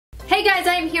Hey guys,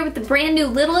 I am here with the brand new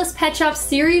Littlest Pet Shop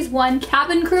Series 1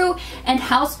 Cabin Crew and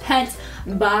House Pets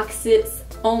boxes.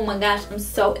 Oh my gosh, I'm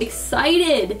so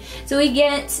excited. So we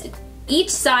get each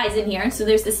size in here. So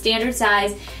there's the standard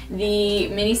size, the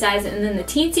mini size, and then the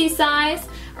teensy size.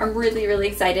 I'm really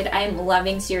excited. I am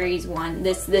loving Series 1.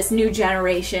 This new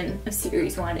generation of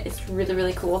Series 1 is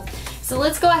really cool. So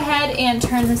let's go ahead and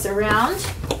turn this around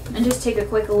and just take a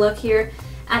quick look here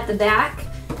at the back.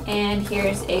 And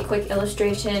here's a quick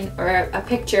illustration or a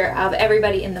picture of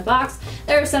everybody in the box.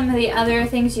 There are some of the other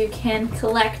things you can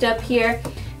collect up here.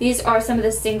 These are some of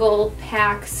the single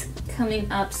packs coming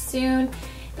up soon.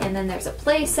 And then there's a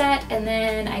play set, and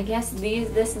then I guess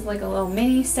this is like a little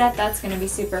mini set. That's gonna be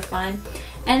super fun.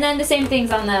 And then the same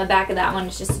things on the back of that one,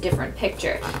 it's just a different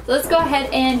picture. So let's go ahead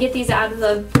and get these out of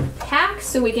the pack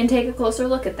so we can take a closer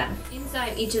look at them.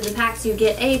 Inside each of the packs you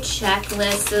get a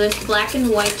checklist. So there's black and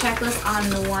white checklist on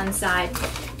the one side,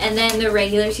 and then the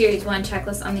regular Series 1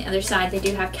 checklist on the other side. They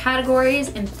do have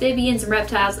categories: amphibians,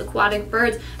 reptiles, aquatic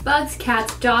birds, bugs,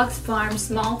 cats, dogs, farms,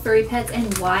 small furry pets,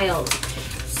 and wild.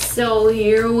 So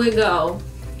here we go.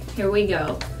 Here we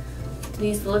go.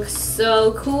 These look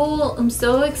so cool. I'm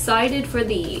so excited for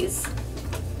these.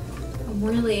 I'm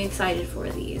really excited for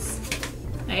these.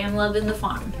 I am loving the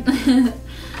farm.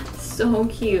 So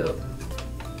cute.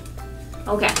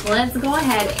 Okay, let's go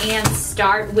ahead and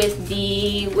start with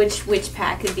the, which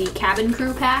pack? The Cabin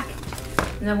Crew pack.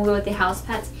 And then we'll go with the House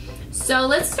Pets. So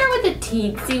let's start with the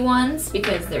teensy ones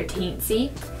because they're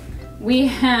teensy. We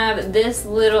have this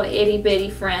little itty bitty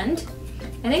friend.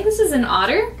 I think this is an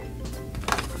otter.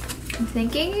 I'm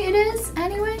thinking it is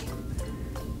anyway.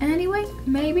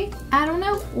 Maybe. I don't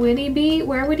know. Would he be?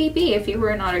 Where would he be if he were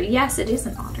an otter? Yes, it is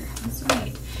an otter. That's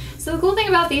right. So the cool thing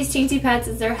about these teensy pets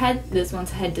is their head, this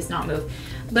one's head does not move,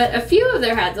 but a few of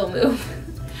their heads will move.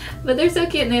 But they're so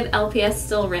cute and they have LPS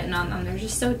still written on them. They're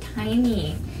just so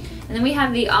tiny. And then we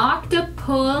have the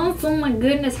octopus. Oh my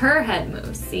goodness, her head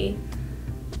moves. See,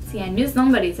 I knew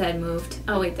somebody's head moved.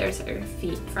 Oh wait, there's her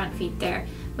feet, front feet there.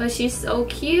 But she's so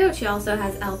cute. She also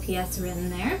has LPS written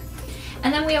there.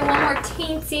 And then we have one more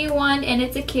teensy one, and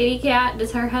it's a kitty cat.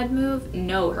 Does her head move?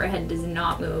 No, her head does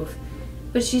not move.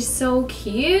 But she's so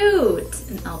cute.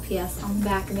 And LPS on the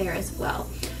back there as well.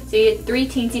 So you get 3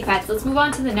 teensy pets. Let's move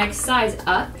on to the next size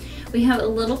up. We have a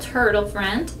little turtle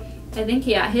friend. I think,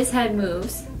 yeah, his head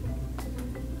moves.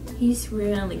 He's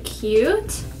really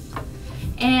cute.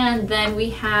 And then we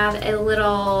have a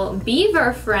little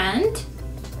beaver friend.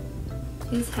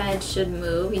 His head should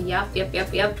move. Yep.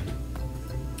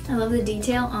 I love the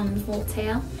detail on the full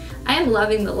tail. I am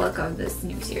loving the look of this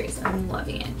new series. I'm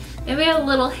loving it. Then we have a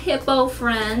little hippo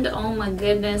friend. Oh my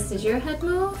goodness. Does your head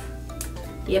move?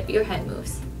 Yep, your head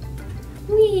moves.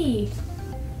 Whee!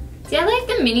 See, I like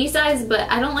the mini size, but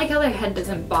I don't like how their head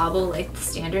doesn't bobble like the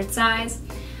standard size.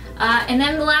 And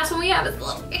then the last one we have is a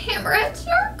little hammerhead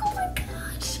shark.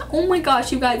 Oh my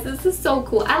gosh, you guys, this is so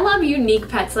cool. I love unique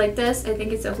pets like this. I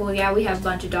think it's so cool. Yeah, we have a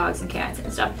bunch of dogs and cats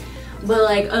and stuff. But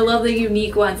like, I love the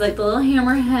unique ones, like the little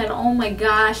hammerhead. Oh my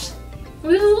gosh.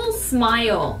 Look at his little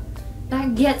smile.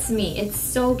 That gets me. It's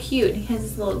so cute. He has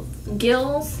his little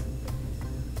gills.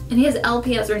 And he has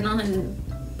LPS written on his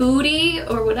booty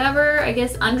or whatever, I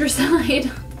guess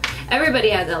underside.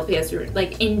 Everybody has LPS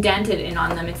like indented in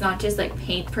on them. It's not just like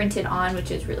paint printed on,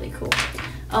 which is really cool.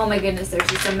 Oh my goodness, there's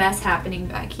just a mess happening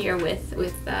back here with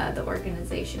the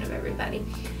organization of everybody.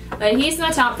 But he's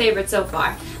my top favorite so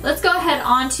far. Let's go ahead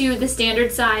on to the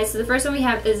standard size. So the first one we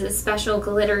have is a special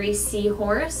glittery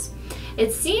seahorse.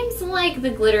 It seems like the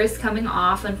glitter is coming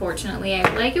off, unfortunately.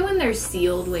 I like it when they're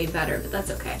sealed way better, but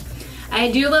that's okay.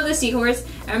 I do love the seahorse.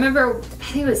 I remember, I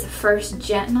think it was the first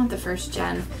gen, not the first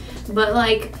gen, but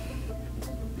like,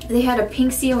 they had a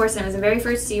pink seahorse and it was the very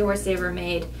first seahorse they ever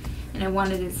made. And I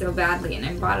wanted it so badly and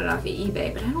I bought it off of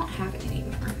eBay, but I don't have it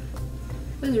anymore.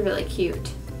 It was really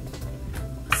cute.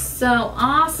 So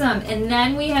awesome. And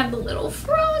then we have the little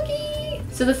froggy.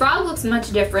 So the frog looks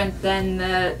much different than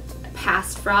the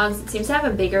past frogs. It seems to have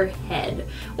a bigger head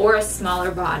or a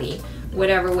smaller body,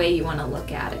 whatever way you want to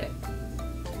look at it.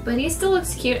 But he still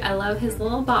looks cute. I love his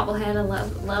little bobblehead. I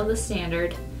love the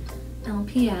standard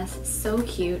LPS. So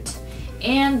cute.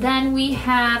 And then we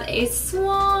have a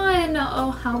swan.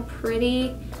 Oh, how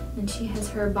pretty. And she has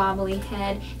her bobbly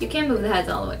head. You can move the heads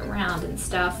all the way around and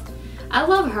stuff. I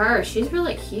love her. She's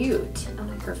really cute. I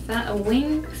like her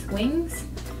wings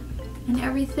and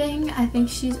everything. I think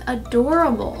she's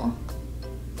adorable.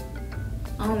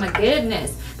 Oh my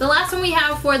goodness. The last one we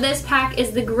have for this pack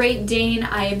is the Great Dane.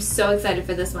 I am so excited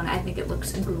for this one. I think it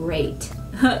looks great.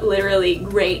 Literally,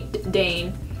 Great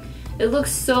Dane. It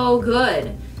looks so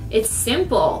good. It's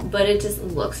simple, but it just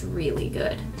looks really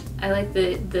good. I like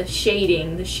the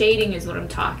shading. The shading is what I'm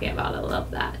talking about. I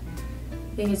love that.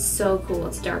 I think it's so cool.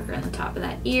 It's darker on the top of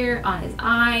that ear, on his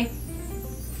eye.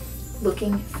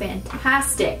 Looking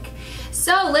fantastic.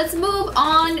 So let's move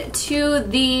on to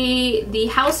the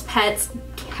house pets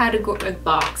category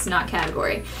box, not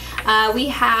category. We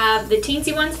have the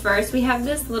teensy ones first. We have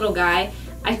this little guy.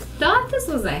 I thought this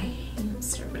was a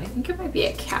hamster, but I think it might be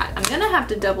a cat. I'm gonna have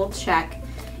to double check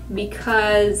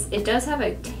because it does have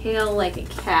a tail like a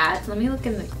cat. Let me look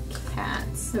in the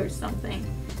cats or something.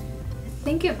 I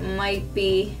think it might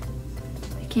be,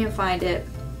 I can't find it.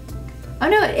 Oh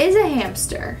no, it is a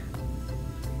hamster.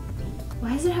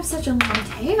 Why does it have such a long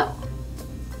tail?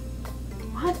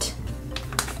 What?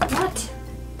 What?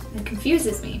 It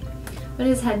confuses me. But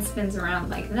his head spins around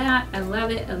like that. I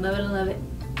love it, I love it, I love it.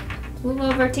 Move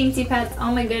over, teensy pets.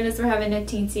 Oh my goodness, we're having a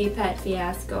teensy pet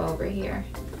fiasco over here.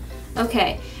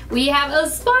 Okay, we have a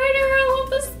spider. I love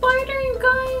the spider, you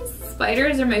guys.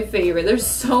 Spiders are my favorite. They're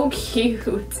so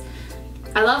cute.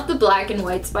 I love the black and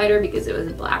white spider because it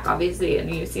was black, obviously,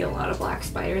 and you see a lot of black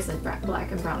spiders and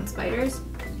black and brown spiders.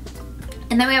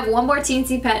 And then we have one more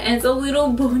teensy pet, and it's a little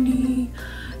bunny.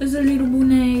 It's a little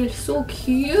bunny. It's so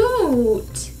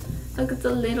cute. Look at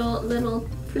the little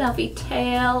fluffy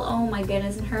tail. Oh my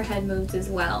goodness, and her head moves as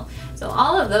well. So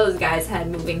all of those guys had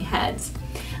moving heads.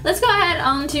 Let's go ahead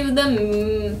on to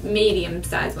the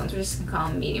medium-sized ones. We're just gonna call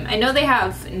them medium. I know they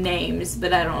have names,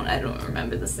 but I don't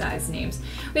remember the size names.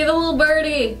 We have a little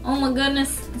birdie. Oh my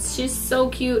goodness, she's so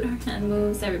cute. Her head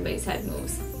moves. Everybody's head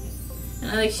moves.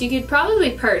 And like she could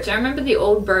probably perch. I remember the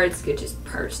old birds could just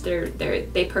perch.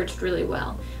 They perched really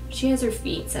well. But she has her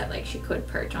feet set like she could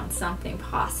perch on something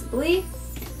possibly.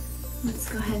 Let's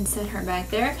go ahead and set her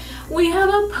back there. We have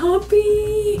a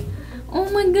puppy. Oh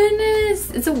my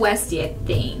goodness. It's a Westie, I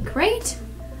think, right?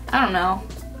 I don't know.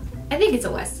 I think it's a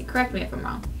Westie. Correct me if I'm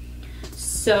wrong.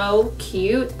 So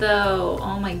cute though.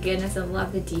 Oh my goodness, I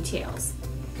love the details.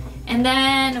 And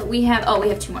then we have, oh, we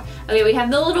have two more. Okay, we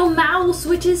have the little mouse,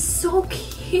 which is so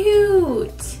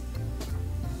cute.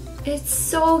 It's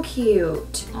so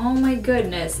cute. Oh my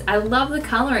goodness. I love the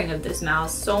coloring of this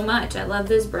mouse so much. I love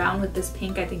this brown with this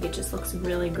pink. I think it just looks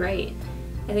really great.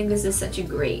 I think this is such a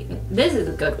great, this is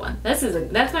a good one. That's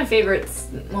my favorite.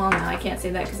 Well, no, I can't say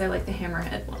that because I like the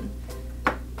hammerhead one.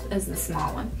 As the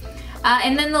small one.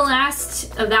 And then the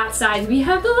last of that side, we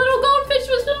have the little goldfish,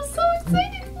 which I'm so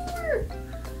excited for.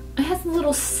 It has the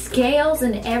little scales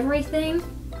and everything.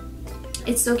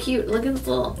 It's so cute. Look at this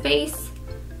little face.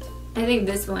 I think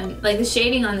this one, like the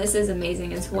shading on this is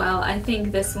amazing as well. I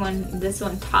think this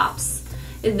one tops.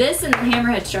 This and the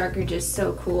hammerhead shark are just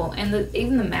so cool. And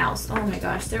even the mouse, oh my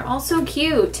gosh, they're all so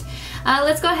cute.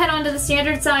 Let's go ahead on to the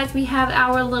standard size. We have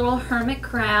our little hermit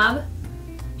crab.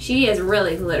 She is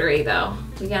really glittery though.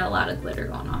 We got a lot of glitter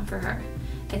going on for her.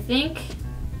 I think,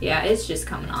 yeah, it's just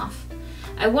coming off.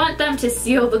 I want them to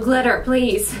seal the glitter,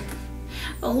 please.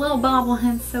 A little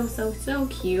bobblehead, so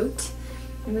cute.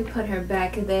 And we put her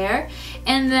back there.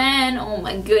 And then, oh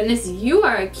my goodness, you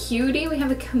are a cutie. We have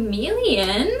a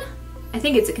chameleon. I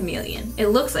think it's a chameleon. It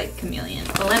looks like a chameleon.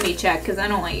 But let me check because I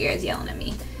don't want you guys yelling at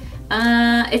me.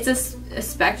 It's a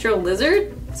spectral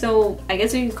lizard. So I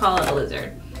guess we could call it a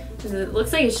lizard. It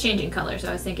looks like it's changing color, so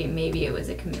I was thinking maybe it was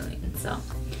a chameleon. So,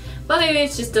 but maybe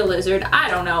it's just a lizard.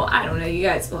 I don't know. You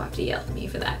guys will have to yell at me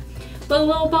for that. But a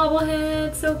little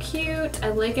bobblehead, so cute.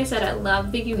 Like I said, I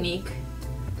love the unique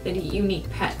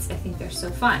pets. I think they're so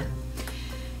fun.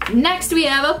 Next we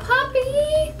have a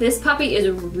puppy. This puppy is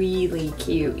really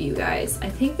cute, you guys. I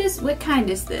think what kind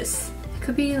is this? It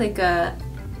could be like I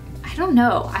don't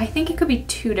know. I think it could be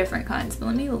two different kinds, but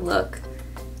let me look.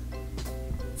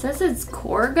 It says it's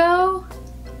Corgo.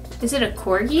 Is it a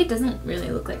Corgi? It doesn't really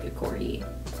look like a Corgi.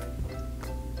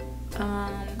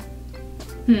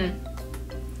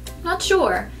 Not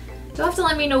sure. You'll have to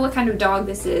let me know what kind of dog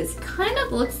this is. Kind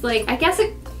of looks like, I guess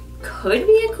it could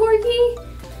be a Corgi,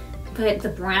 but the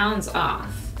brown's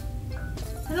off.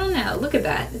 I don't know. Look at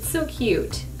that. It's so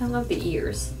cute. I love the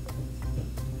ears.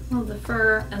 I love the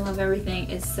fur. I love everything.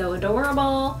 It's so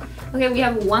adorable. Okay, we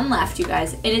have one left, you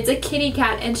guys, and it's a kitty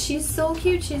cat, and she's so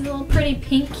cute. She's a little pretty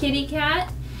pink kitty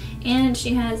cat, and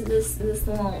she has this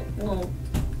little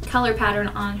color pattern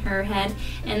on her head.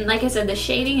 And like I said, the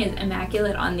shading is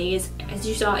immaculate on these. As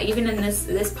you saw, even in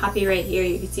this puppy right here,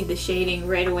 you can see the shading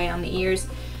right away on the ears.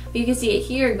 But you can see it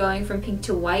here going from pink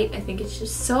to white. I think it's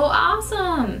just so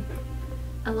awesome.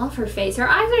 I love her face. Her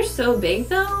eyes are so big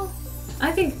though.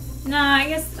 I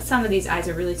guess some of these eyes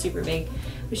are really super big,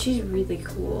 but she's really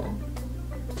cool.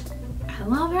 I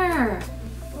love her.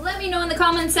 Let me know in the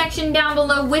comment section down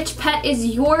below which pet is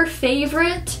your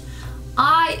favorite.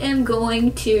 I am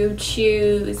going to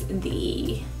choose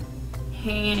the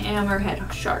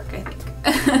hammerhead shark, I think.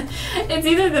 It's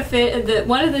either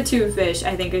one of the two fish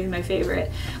I think is my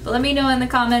favorite. But let me know in the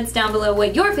comments down below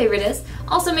what your favorite is.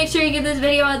 Also, make sure you give this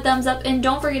video a thumbs up and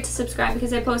don't forget to subscribe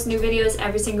because I post new videos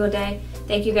every single day.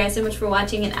 Thank you guys so much for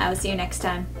watching and I will see you next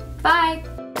time.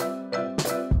 Bye!